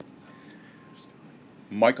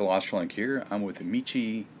Michael Osterlund here. I'm with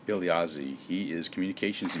Michi Ilyazzi. He is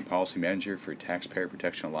Communications and Policy Manager for Taxpayer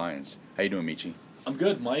Protection Alliance. How you doing, Michi? I'm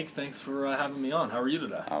good, Mike. Thanks for having me on. How are you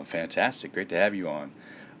today? I'm fantastic. Great to have you on.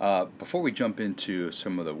 Before we jump into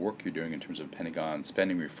some of the work you're doing in terms of Pentagon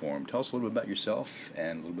spending reform, tell us a little bit about yourself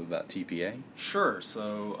and a little bit about TPA. Sure.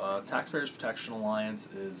 So Taxpayers Protection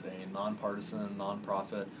Alliance is a nonpartisan,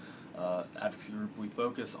 nonprofit advocacy group. We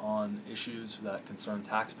focus on issues that concern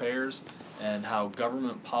taxpayers and how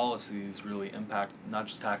government policies really impact not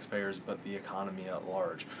just taxpayers but the economy at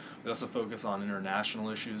large. We also focus on international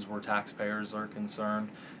issues where taxpayers are concerned,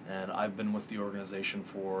 and I've been with the organization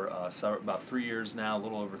for about 3 years now, a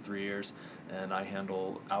little over 3 years, and I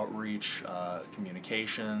handle outreach,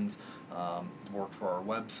 communications, work for our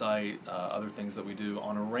website, other things that we do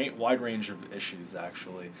on a wide range of issues,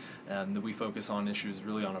 actually. And we focus on issues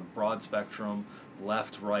really on a broad spectrum,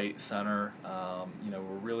 left, right, center. We're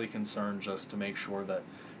really concerned just to make sure that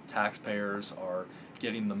taxpayers are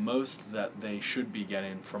getting the most that they should be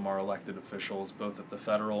getting from our elected officials, both at the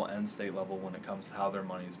federal and state level when it comes to how their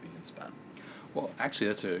money is being spent. Well, actually,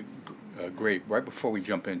 that's a great. Right before we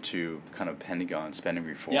jump into kind of Pentagon spending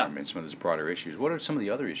reform and some of those broader issues, what are some of the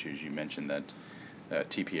other issues you mentioned that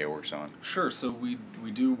TPA works on? Sure. So we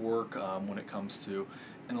do work when it comes to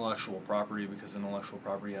intellectual property, because intellectual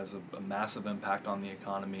property has a massive impact on the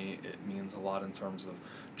economy. It means a lot in terms of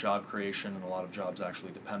job creation, and a lot of jobs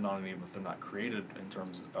actually depend on it, even if they're not created in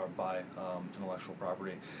terms or by intellectual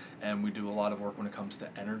property. And we do a lot of work when it comes to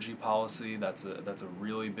energy policy. That's a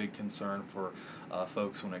really big concern for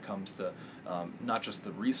folks when it comes to not just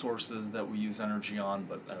the resources that we use energy on,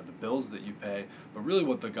 but the bills that you pay, but really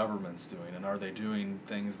what the government's doing, and are they doing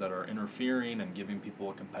things that are interfering and giving people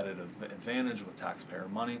a competitive advantage with taxpayer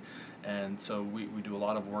money. And so we do a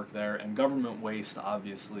lot of work there, and government waste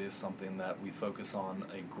obviously is something that we focus on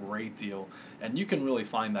a great deal, and you can really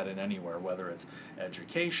find that in anywhere, whether it's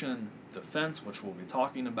education, defense, which we'll be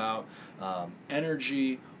talking about,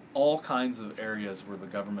 energy, all kinds of areas where the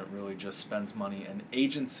government really just spends money, and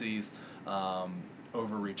agencies.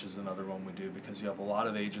 Overreach is another one we do, because you have a lot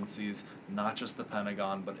of agencies, not just the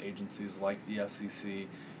Pentagon, but agencies like the FCC,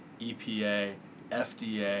 EPA,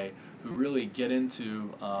 FDA, who really get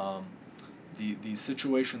into these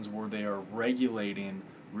situations where they are regulating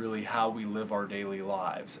really how we live our daily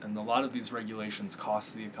lives. And a lot of these regulations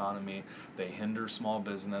cost the economy, they hinder small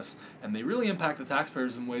business, and they really impact the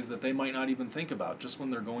taxpayers in ways that they might not even think about. Just when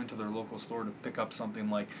they're going to their local store to pick up something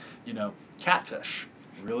like, catfish,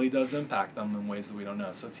 really does impact them in ways that we don't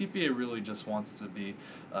know. So TPA really just wants to be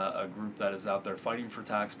a group that is out there fighting for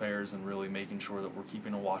taxpayers and really making sure that we're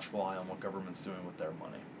keeping a watchful eye on what government's doing with their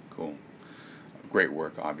money. Cool. Great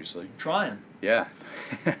work, obviously. Trying. Yeah,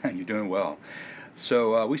 you're doing well.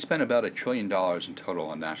 So we spent about $1 trillion in total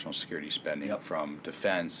on national security spending, from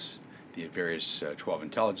defense, the various 12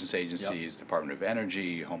 intelligence agencies, Department of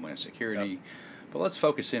Energy, Homeland Security. But let's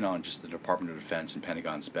focus in on just the Department of Defense and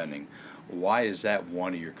Pentagon spending. Why is that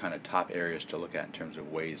one of your kind of top areas to look at in terms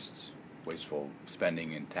of wasteful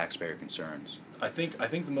spending and taxpayer concerns? I think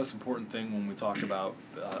the most important thing when we talk about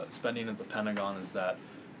spending at the Pentagon is that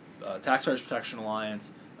Taxpayers Protection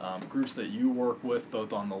Alliance, groups that you work with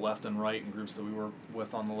both on the left and right, and groups that we work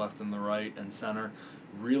with on the left and the right and center,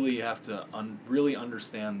 really have to really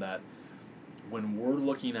understand that when we're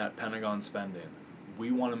looking at Pentagon spending, we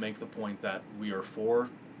want to make the point that we are for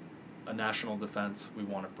a national defense. We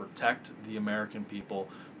want to protect the American people,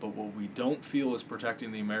 but what we don't feel is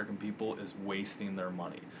protecting the American people is wasting their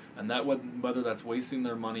money. And that whether that's wasting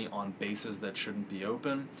their money on bases that shouldn't be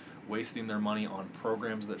open, wasting their money on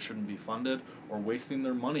programs that shouldn't be funded, or wasting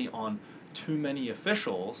their money on too many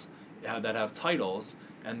officials that have titles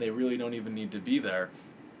and they really don't even need to be there.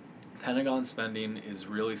 Pentagon spending is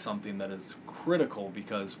really something that is critical,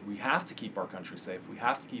 because we have to keep our country safe. We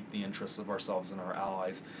have to keep the interests of ourselves and our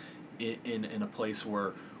allies in a place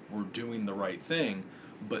where we're doing the right thing.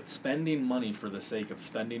 But spending money for the sake of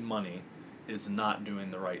spending money is not doing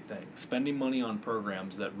the right thing. Spending money on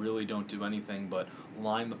programs that really don't do anything but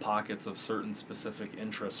line the pockets of certain specific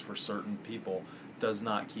interests for certain people does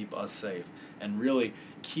not keep us safe. And really,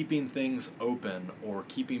 keeping things open or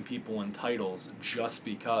keeping people in titles just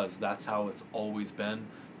because that's how it's always been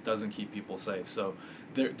doesn't keep people safe. So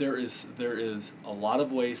there is a lot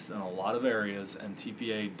of waste in a lot of areas, and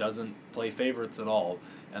TPA doesn't play favorites at all.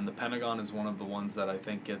 And the Pentagon is one of the ones that I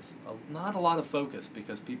think gets not a lot of focus,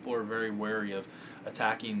 because people are very wary of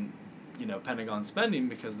attacking, Pentagon spending,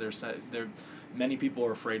 because many people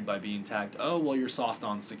are afraid by being tagged, oh, well, you're soft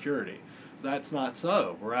on security. that's not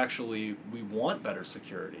so. We want better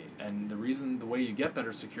security, and the way you get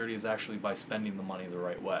better security is actually by spending the money the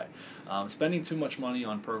right way. Spending too much money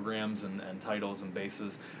on programs and titles and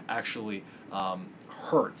bases actually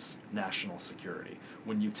hurts national security.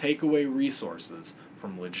 When you take away resources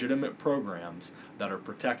from legitimate programs that are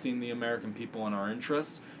protecting the American people and our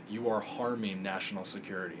interests, you are harming national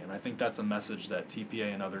security. And I think that's a message that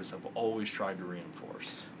TPA and others have always tried to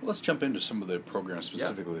reinforce. Well, let's jump into some of the programs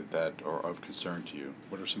specifically that are of concern to you.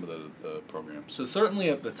 What are some of the programs? So certainly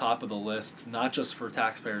at the top of the list, not just for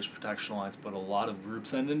Taxpayers Protection Alliance, but a lot of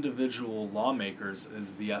groups and individual lawmakers,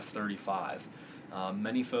 is the F-35.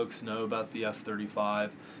 Many folks know about the F-35,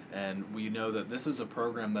 and we know that this is a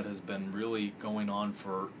program that has been really going on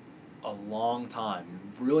for a long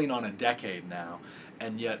time, really on a decade now,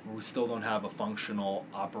 and yet we still don't have a functional,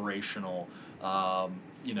 operational,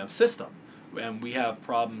 system. And we have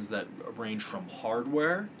problems that range from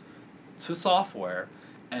hardware to software,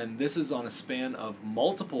 and this is on a span of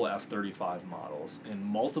multiple F-35 models in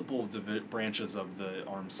multiple branches of the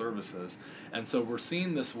armed services. And so we're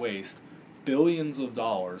seeing this waste, billions of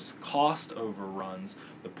dollars, cost overruns.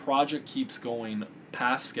 The project keeps going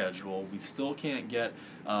past schedule. We still can't get,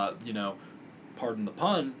 pardon the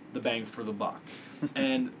pun, the bang for the buck.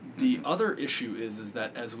 And the other issue is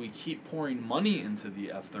that as we keep pouring money into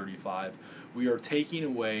the F-35, we are taking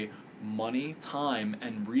away money, time,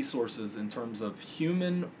 and resources in terms of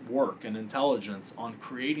human work and intelligence on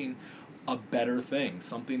creating a better thing,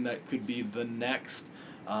 something that could be the next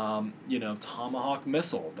Tomahawk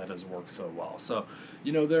missile that has worked so well. So,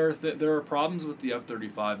 there are problems with the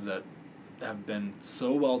F-35 that have been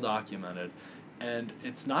so well documented, and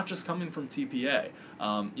it's not just coming from TPA.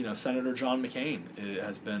 Senator John McCain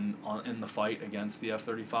has been in the fight against the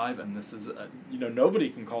F-35, and this is, nobody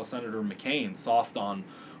can call Senator McCain soft on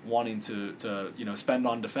wanting to spend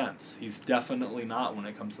on defense. He's definitely not when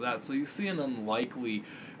it comes to that. So you see an unlikely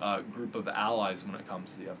group of allies when it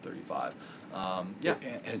comes to the F-35. And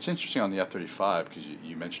it's interesting on the F-35 because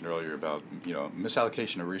you mentioned earlier about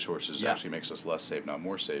misallocation of resources actually makes us less safe, not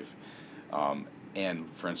more safe. And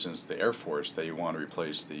for instance, the Air Force, they want to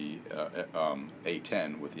replace the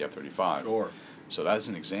A-10 with the F-35. Sure. So that's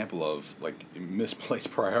an example of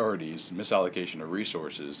misplaced priorities, misallocation of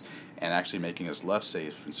resources, and actually making us less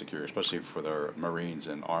safe and secure, especially for the Marines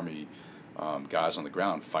and Army guys on the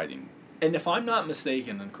ground fighting. And if I'm not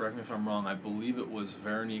mistaken, and correct me if I'm wrong, I believe it was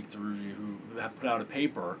Veronique Derugy who have put out a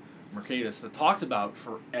paper, Mercatus, that talked about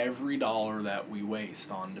for every dollar that we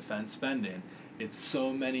waste on defense spending, it's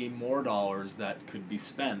so many more dollars that could be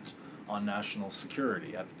spent on national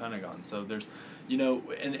security at the Pentagon. So there's,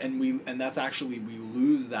 and that's actually, we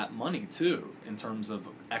lose that money too in terms of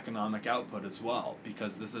economic output as well,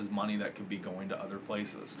 because this is money that could be going to other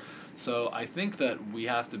places. So I think that we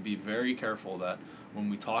have to be very careful that when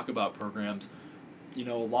we talk about programs,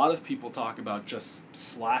 a lot of people talk about just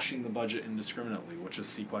slashing the budget indiscriminately, which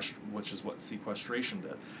is what sequestration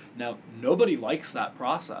did. Now, nobody likes that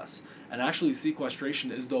process, and actually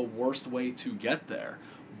sequestration is the worst way to get there.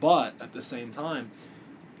 But at the same time,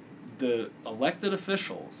 the elected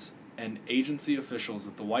officials and agency officials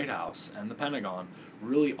at the White House and the Pentagon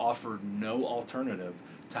really offered no alternative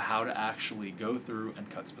to how to actually go through and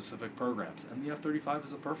cut specific programs. And the F-35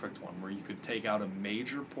 is a perfect one, where you could take out a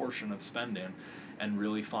major portion of spending and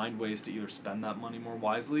really find ways to either spend that money more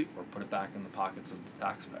wisely or put it back in the pockets of the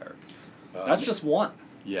taxpayer. That's just one.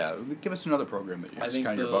 Yeah, give us another program that is kind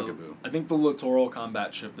of your bugaboo. I think the Littoral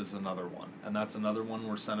Combat Ship is another one, and that's another one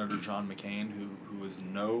where Senator John McCain, who is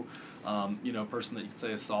no person that you could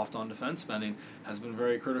say is soft on defense spending, has been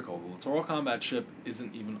very critical. The Littoral Combat Ship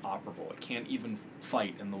isn't even operable. It can't even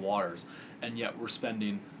fight in the waters, and yet we're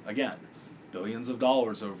spending, again, billions of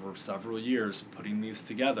dollars over several years putting these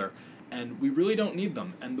together, and we really don't need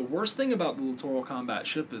them. And the worst thing about the Littoral Combat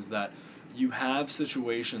Ship is that you have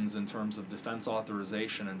situations in terms of defense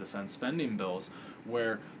authorization and defense spending bills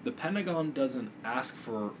where the Pentagon doesn't ask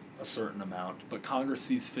for a certain amount, but Congress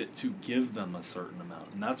sees fit to give them a certain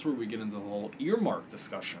amount. And that's where we get into the whole earmark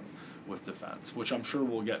discussion with defense, which I'm sure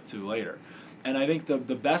we'll get to later. And I think the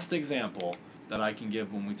best example that I can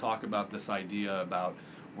give when we talk about this idea about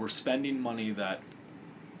we're spending money that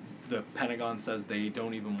the Pentagon says they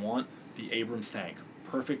don't even want, the Abrams tank.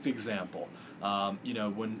 Perfect example.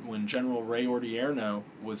 When General Ray Odierno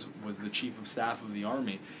was the chief of staff of the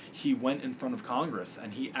Army, he went in front of Congress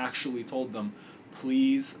and he actually told them,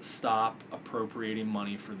 please stop appropriating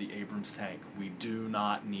money for the Abrams tank. We do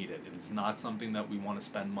not need it. It is not something that we want to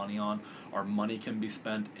spend money on. Our money can be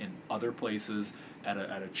spent in other places at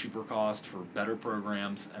a cheaper cost for better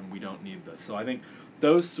programs, and we don't need this. So I think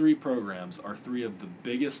those three programs are three of the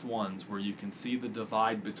biggest ones where you can see the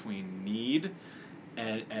divide between need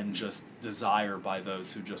and just desire by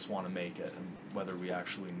those who just want to make it, and whether we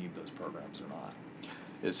actually need those programs or not.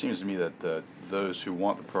 It seems to me that those who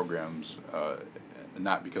want the programs,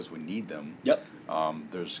 not because we need them. Yep.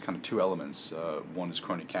 There's kind of two elements. One is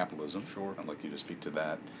crony capitalism. Sure. I'd like you to speak to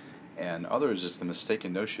that. And others is the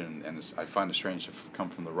mistaken notion, and I find it strange to come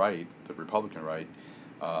from the right, the Republican right,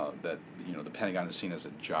 that the Pentagon is seen as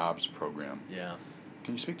a jobs program. Yeah.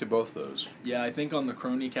 Can you speak to both those? Yeah, I think on the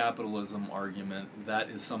crony capitalism argument, that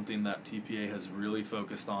is something that TPA has really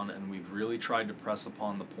focused on, and we've really tried to press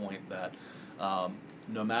upon the point that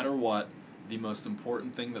no matter what, the most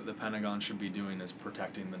important thing that the Pentagon should be doing is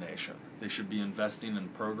protecting the nation. They should be investing in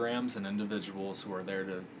programs and individuals who are there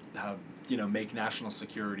to have, make national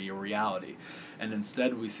security a reality. And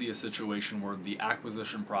instead we see a situation where the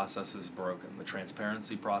acquisition process is broken, the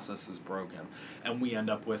transparency process is broken, and we end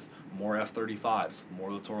up with more F-35s,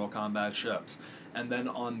 more littoral combat ships. And then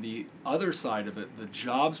on the other side of it, the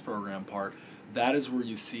jobs program part, that is where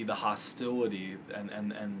you see the hostility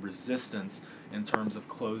and resistance in terms of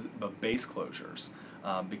base closures,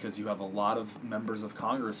 because you have a lot of members of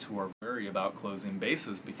Congress who are very about closing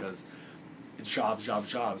bases because it's jobs, jobs,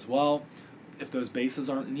 jobs. Well, if those bases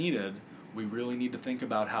aren't needed, we really need to think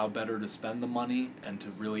about how better to spend the money and to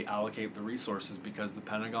really allocate the resources, because the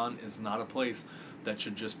Pentagon is not a place that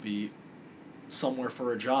should just be somewhere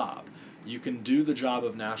for a job. You can do the job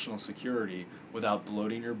of national security without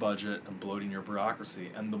bloating your budget and bloating your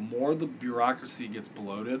bureaucracy. And the more the bureaucracy gets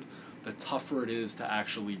bloated, the tougher it is to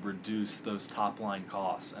actually reduce those top line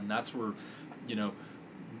costs. And that's where,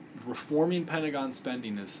 reforming Pentagon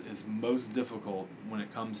spending is most difficult when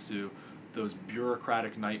it comes to those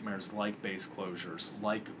bureaucratic nightmares like base closures,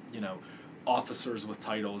 like, officers with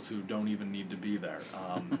titles who don't even need to be there.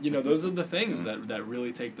 Those are the things that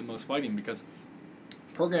really take the most fighting, because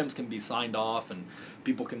programs can be signed off and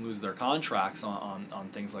people can lose their contracts on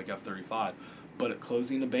things like F-35. But at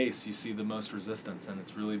closing a base, you see the most resistance, and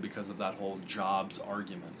it's really because of that whole jobs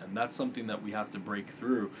argument. And that's something that we have to break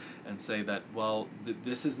through and say that, well,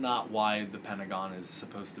 this is not why the Pentagon is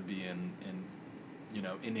supposed to be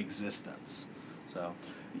in existence. So,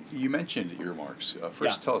 you mentioned earmarks.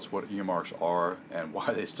 Yeah. Tell us what earmarks are and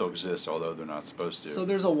why they still exist, although they're not supposed to. So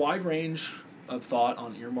there's a wide range of thought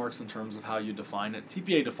on earmarks in terms of how you define it.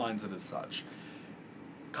 TPA defines it as such.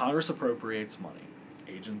 Congress appropriates money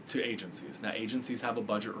to agencies. Now, agencies have a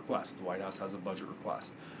budget request. The White House has a budget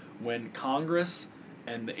request. When Congress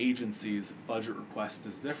and the agency's budget request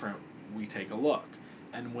is different, we take a look.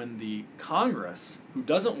 And when the Congress, who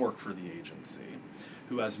doesn't work for the agency,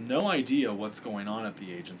 who has no idea what's going on at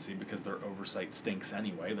the agency because their oversight stinks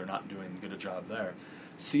anyway, they're not doing good a job there,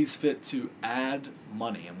 sees fit to add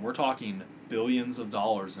money, and we're talking billions of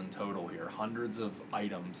dollars in total here, hundreds of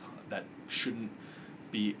items that shouldn't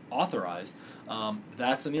be authorized,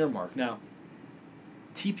 that's an earmark. Now,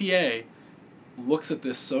 TPA looks at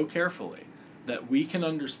this so carefully that we can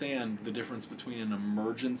understand the difference between an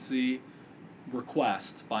emergency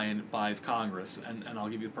request by Congress, and I'll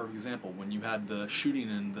give you a perfect example. When you had the shooting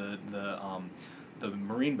in the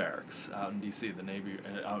Marine barracks out in D.C., the Navy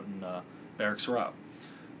out in Barracks Row,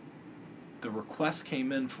 the request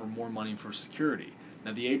came in for more money for security.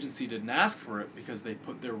 Now, the agency didn't ask for it because they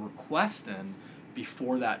put their request in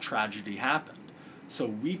before that tragedy happened. So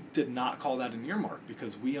we did not call that an earmark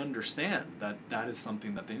because we understand that that is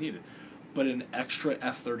something that they needed. But an extra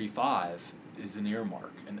F-35 is an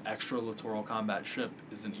earmark. An extra littoral combat ship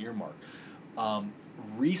is an earmark.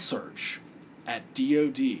 Research at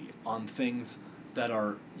DOD on things that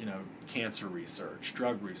are, cancer research,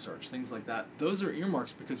 drug research, things like that, those are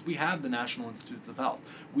earmarks because we have the National Institutes of Health.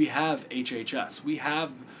 We have HHS. We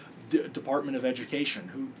have the Department of Education,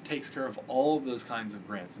 who takes care of all of those kinds of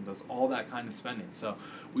grants and does all that kind of spending. So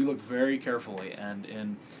we look very carefully, and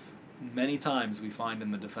in many times we find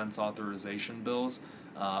in the defense authorization bills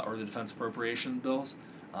or the defense appropriation bills,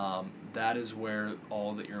 that is where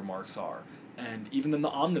all the earmarks are. And even in the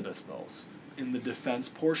omnibus bills, in the defense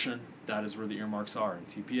portion, that is where the earmarks are. And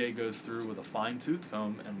TPA goes through with a fine-tooth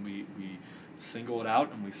comb, and we single it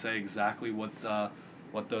out, and we say exactly what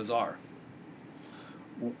those are.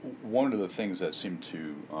 One of the things that seem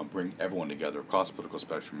to bring everyone together across the political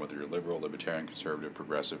spectrum, whether you're liberal, libertarian, conservative,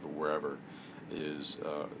 progressive, or wherever, is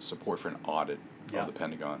support for an audit of the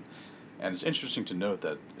Pentagon. And it's interesting to note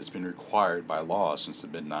that it's been required by law since the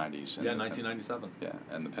mid-'90s. Yeah, 1997. Yeah,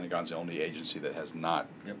 and the Pentagon's the only agency that has not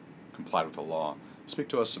Yep. complied with the law. Speak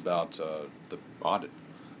to us about the audit.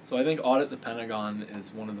 So I think audit the Pentagon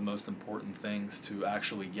is one of the most important things to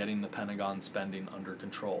actually getting the Pentagon spending under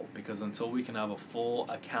control, because until we can have a full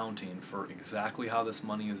accounting for exactly how this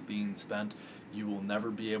money is being spent, you will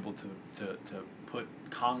never be able to put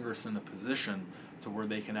Congress in a position to where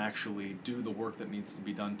they can actually do the work that needs to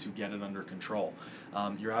be done to get it under control.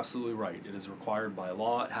 You're absolutely right. It is required by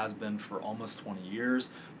law. It has been for almost 20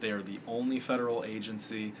 years. They are the only federal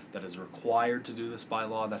agency that is required to do this by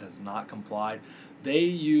law that has not complied. They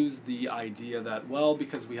use the idea that, well,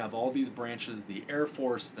 because we have all these branches, the Air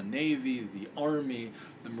Force, the Navy, the Army,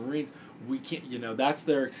 the Marines, we can't, that's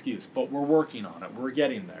their excuse. But we're working on it. We're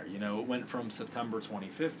getting there. It went from September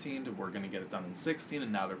 2015 to we're going to get it done in 16,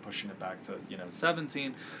 and now they're pushing it back to,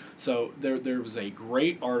 17. So there was a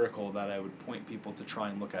great article that I would point people to try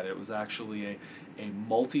and look at. It was actually a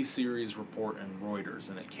multi-series report in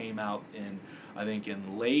Reuters, and it came out I think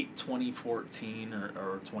in late 2014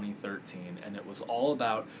 or 2013, and it was all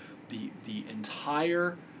about the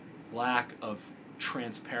entire lack of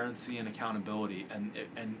transparency and accountability.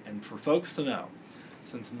 And for folks to know,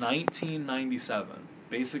 since 1997,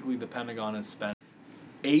 basically the Pentagon has spent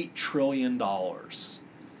 $8 trillion,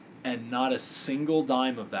 and not a single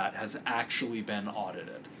dime of that has actually been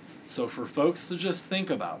audited. So for folks to just think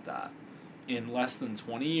about that, in less than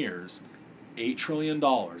 20 years, $8 trillion,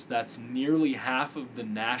 that's nearly half of the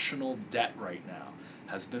national debt right now,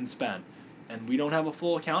 has been spent, and we don't have a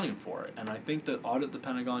full accounting for it. And I think that audit the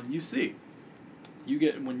Pentagon,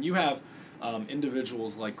 when you have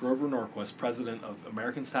individuals like Grover Norquist, president of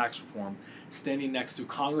Americans Tax Reform, standing next to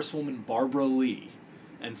Congresswoman Barbara Lee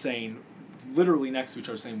and saying, literally next to each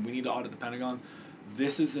other, saying we need to audit the Pentagon,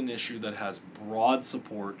 this is an issue that has broad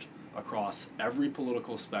support across every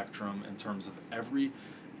political spectrum in terms of every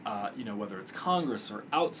whether it's Congress or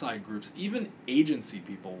outside groups, even agency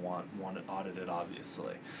people want it audited,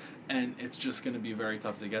 obviously. And it's just going to be very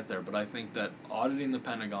tough to get there. But I think that auditing the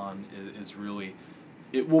Pentagon is really,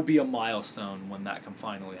 it will be a milestone when that can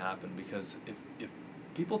finally happen. Because if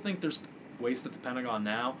people think there's waste at the Pentagon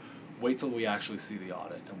now, wait till we actually see the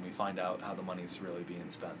audit and we find out how the money's really being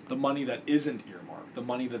spent. The money that isn't earmarked, the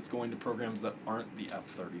money that's going to programs that aren't the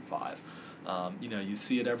F-35. You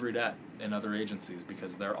see it every day in other agencies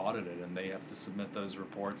because they're audited and they have to submit those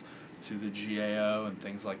reports to the GAO and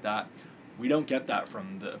things like that. We don't get that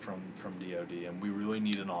from DoD, and we really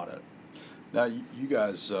need an audit. Now, you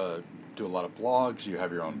guys do a lot of blogs. You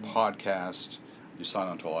have your own podcast. You sign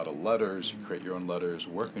on to a lot of letters. You create your own letters.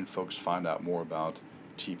 Where can folks find out more about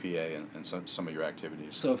TPA and some of your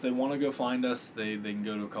activities? So if they want to go find us, they can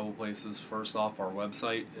go to a couple places. First off, our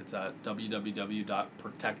website, it's at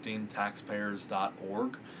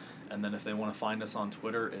www.protectingtaxpayers.org. And then if they want to find us on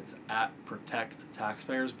Twitter, it's at Protect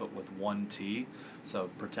Taxpayers, but with one T, so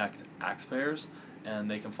Protect Taxpayers. And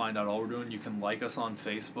they can find out all we're doing. You can like us on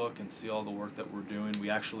Facebook and see all the work that we're doing. We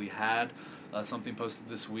actually had something posted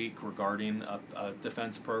this week regarding a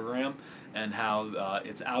defense program and how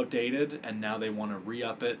it's outdated, and now they want to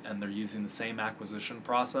re-up it, and they're using the same acquisition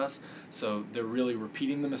process. So they're really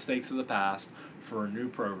repeating the mistakes of the past for a new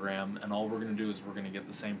program, and all we're going to do is we're going to get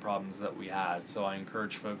the same problems that we had. So I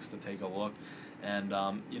encourage folks to take a look. And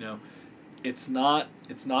it's not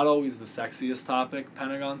always the sexiest topic,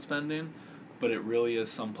 Pentagon spending, but it really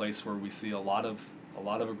is some place where we see a lot of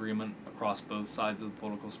agreement across both sides of the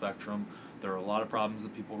political spectrum. There are a lot of problems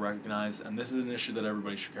that people recognize, and this is an issue that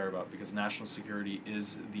everybody should care about because national security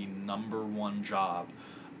is the number one job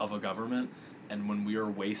of a government, and when we are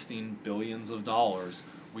wasting billions of dollars,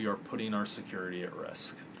 we are putting our security at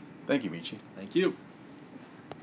risk. Thank you, Michi. Thank you.